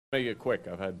Make it quick.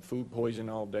 I've had food poisoning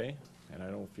all day, and I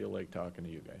don't feel like talking to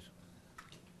you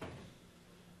guys.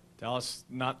 Dallas,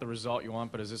 not the result you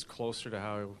want, but is this closer to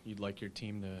how you'd like your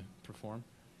team to perform?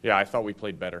 Yeah, I thought we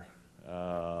played better.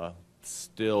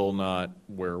 Still not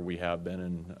where we have been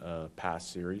in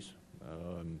past series.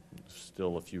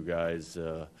 Still a few guys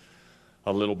a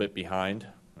little bit behind,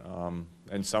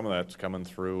 and some of that's coming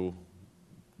through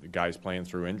the guys playing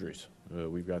through injuries.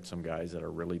 We've got some guys that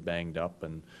are really banged up,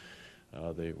 and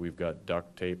we've got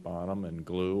duct tape on them and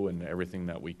glue and everything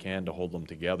that we can to hold them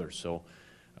together. So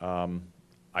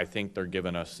I think they're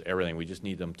giving us everything. We just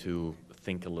need them to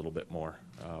think a little bit more.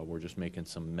 We're just making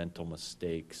some mental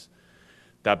mistakes.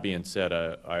 That being said,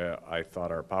 I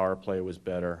thought our power play was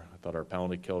better. I thought our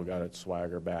penalty kill got its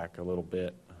swagger back a little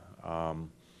bit.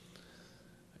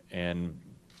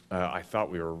 I thought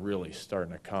we were really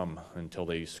starting to come until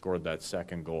they scored that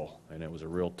second goal. And it was a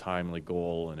real timely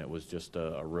goal, and it was just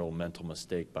a real mental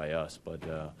mistake by us.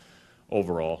 But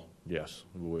overall, yes,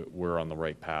 we're on the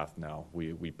right path now.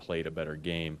 We played a better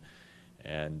game.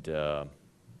 And now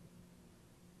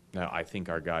I think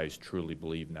our guys truly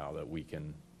believe now that we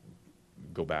can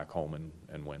go back home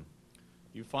and win.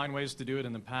 You find ways to do it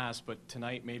in the past, but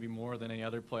tonight, maybe more than any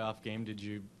other playoff game, did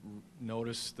you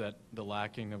notice that the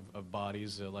lacking of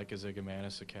bodies like a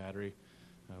Zigomanis, a Kadri,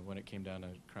 when it came down to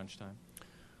crunch time?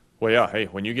 Well, yeah, hey,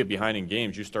 when you get behind in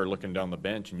games, you start looking down the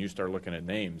bench and you start looking at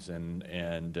names.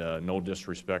 And no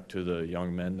disrespect to the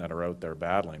young men that are out there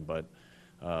battling, but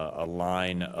a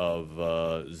line of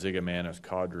Zigomanis,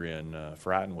 Kadri, and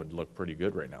Fratton would look pretty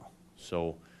good right now.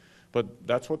 So. But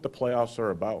that's what the playoffs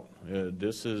are about. It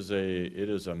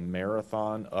is a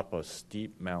marathon up a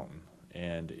steep mountain,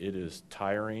 and it is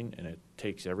tiring, and it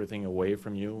takes everything away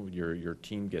from you. Your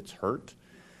team gets hurt,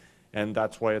 and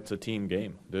that's why it's a team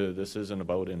game. This isn't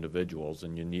about individuals,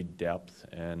 and you need depth.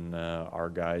 And our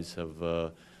guys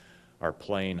are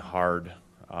playing hard.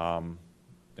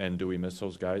 And do we miss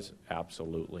those guys?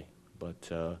 Absolutely.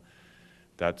 But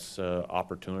that's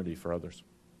opportunity for others.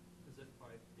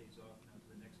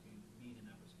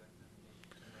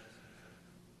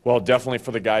 Well, definitely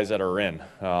for the guys that are in.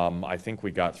 I think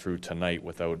we got through tonight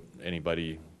without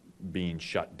anybody being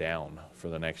shut down for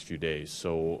the next few days.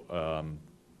 So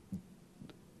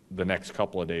the next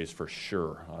couple of days for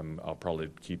sure, I'll probably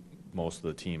keep most of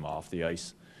the team off the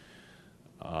ice.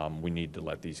 We need to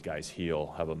let these guys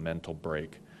heal, have a mental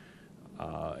break.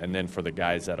 And then for the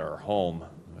guys that are home,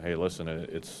 hey, listen,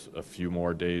 it's a few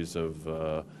more days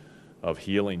of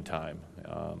healing time.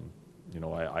 You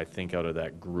know, I think out of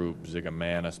that group,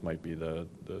 Zigomanis might be the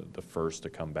first to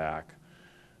come back.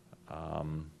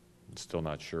 Still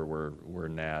not sure where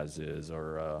Naz is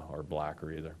or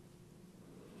Blacker either.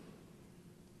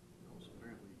 Also,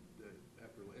 apparently,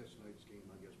 after last night's game,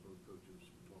 I guess both coaches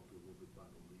talked a little bit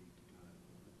about the league to kind of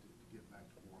to get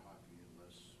back to more hockey and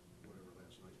less whatever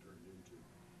last night turned into.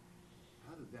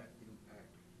 How did that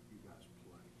impact you guys'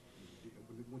 play?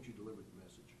 Once you delivered the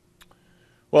message?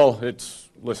 Well,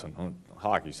 listen,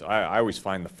 hockey, so I always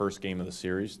find the first game of the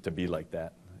series to be like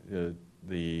that.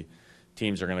 The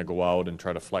teams are going to go out and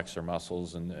try to flex their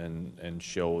muscles and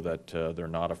show that they're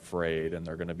not afraid, and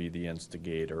they're going to be the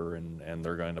instigator, and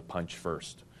they're going to punch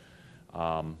first.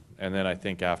 And then I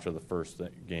think after the first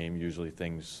game, usually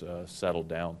things settle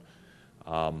down.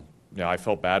 I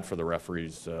felt bad for the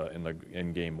referees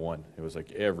in game one. It was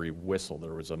like every whistle,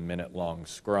 there was a minute-long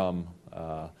scrum.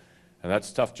 And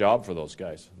that's a tough job for those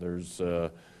guys. There's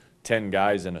 10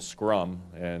 guys in a scrum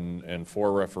and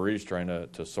 4 referees trying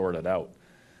to sort it out.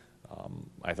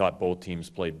 I thought both teams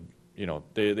played,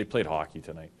 they played hockey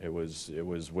tonight. It was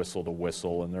whistle to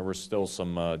whistle, and there was still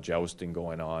some jousting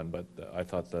going on, but I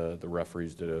thought the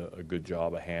referees did a good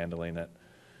job of handling it.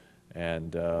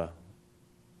 And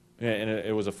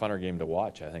it was a funner game to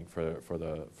watch, I think, for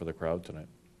the crowd tonight.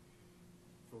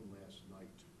 From last night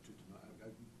to tonight, I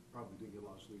probably didn't get a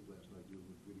lot of sleep last night dealing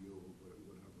with video or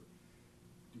whatever.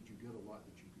 Did you get a lot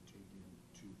that you could take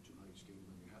into tonight's game?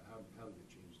 I mean, how did it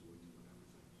change the way you went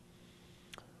everything?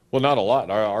 Well, not a lot.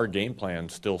 Our game plan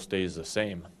still stays the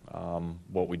same.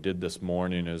 What we did this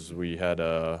morning is we had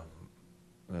a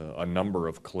number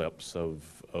of clips of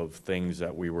things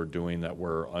that we were doing that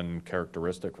were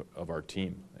uncharacteristic of our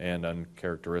team and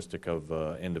uncharacteristic of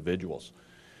individuals.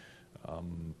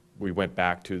 We went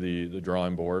back to the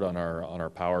drawing board on our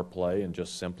power play and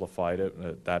just simplified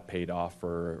it. That paid off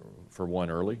for one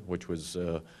early, which was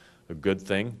a good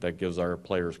thing. That gives our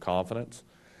players confidence.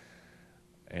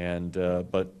 And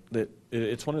but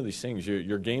it's one of these things.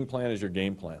 Your game plan is your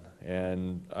game plan,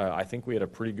 and I think we had a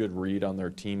pretty good read on their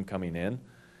team coming in.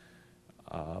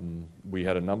 We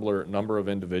had a number of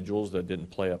individuals that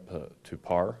didn't play up to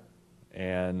par.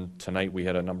 And tonight we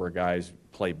had a number of guys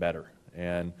play better.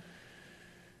 And,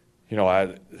 you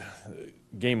know,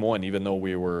 game one, even though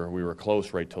we were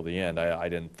close right till the end, I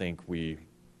didn't think we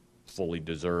fully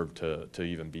deserved to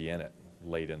even be in it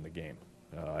late in the game.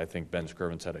 I think Ben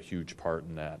Scrivens had a huge part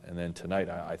in that. And then tonight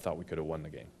I thought we could have won the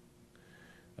game.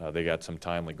 They got some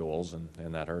timely goals, and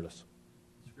that hurt us.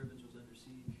 Scrivens was under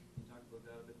siege. Can you talk about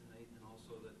that a bit tonight, and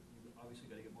also that you obviously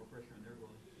got to get more pressure on their goal?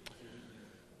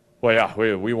 Well, yeah,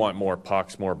 we want more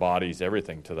pucks, more bodies,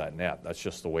 everything to that net. That's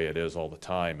just the way it is all the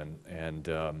time,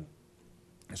 and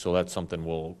so that's something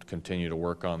we'll continue to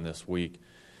work on this week.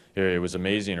 It was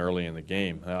amazing early in the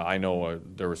game. I know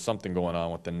there was something going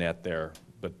on with the net there,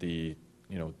 but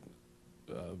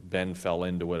Ben fell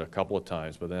into it a couple of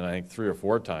times, but then I think 3 or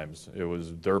 4 times it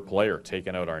was their player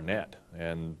taking out our net,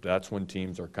 and that's when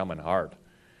teams are coming hard.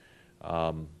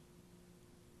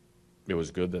 It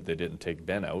was good that they didn't take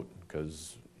Ben out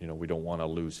because we don't want to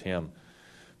lose him.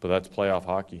 But that's playoff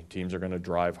hockey. Teams are going to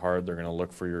drive hard. They're going to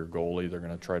look for your goalie. They're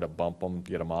going to try to bump him,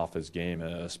 get him off his game,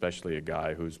 especially a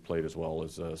guy who's played as well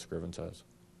as Scrivens has.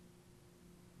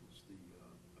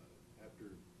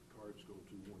 After Cards go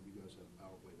 2-1, you guys have a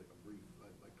power play, like a brief,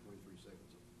 like 23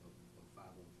 seconds of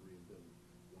 5-on-3, and then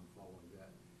one following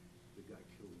that. The guy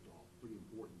killed it off. Pretty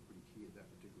important, pretty key at that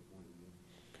particular point in the game.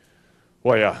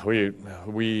 Well, yeah,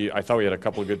 I thought we had a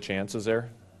couple of good chances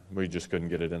there. We just couldn't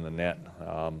get it in the net.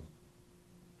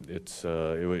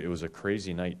 It was a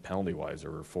crazy night penalty-wise.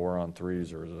 There were 4-on-3s.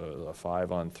 There was a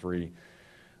 5-on-3.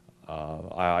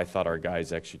 I thought our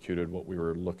guys executed what we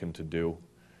were looking to do.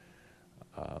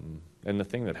 And the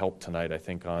thing that helped tonight, I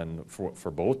think,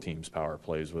 for both teams' power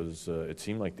plays was it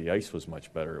seemed like the ice was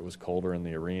much better. It was colder in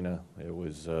the arena. It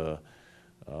was the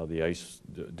ice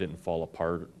didn't fall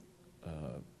apart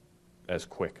as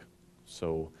quick.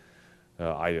 So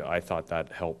I thought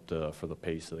that helped for the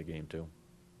pace of the game too.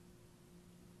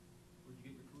 Where'd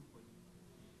you get your food poisoning?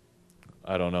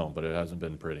 I don't know, but it hasn't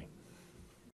been pretty.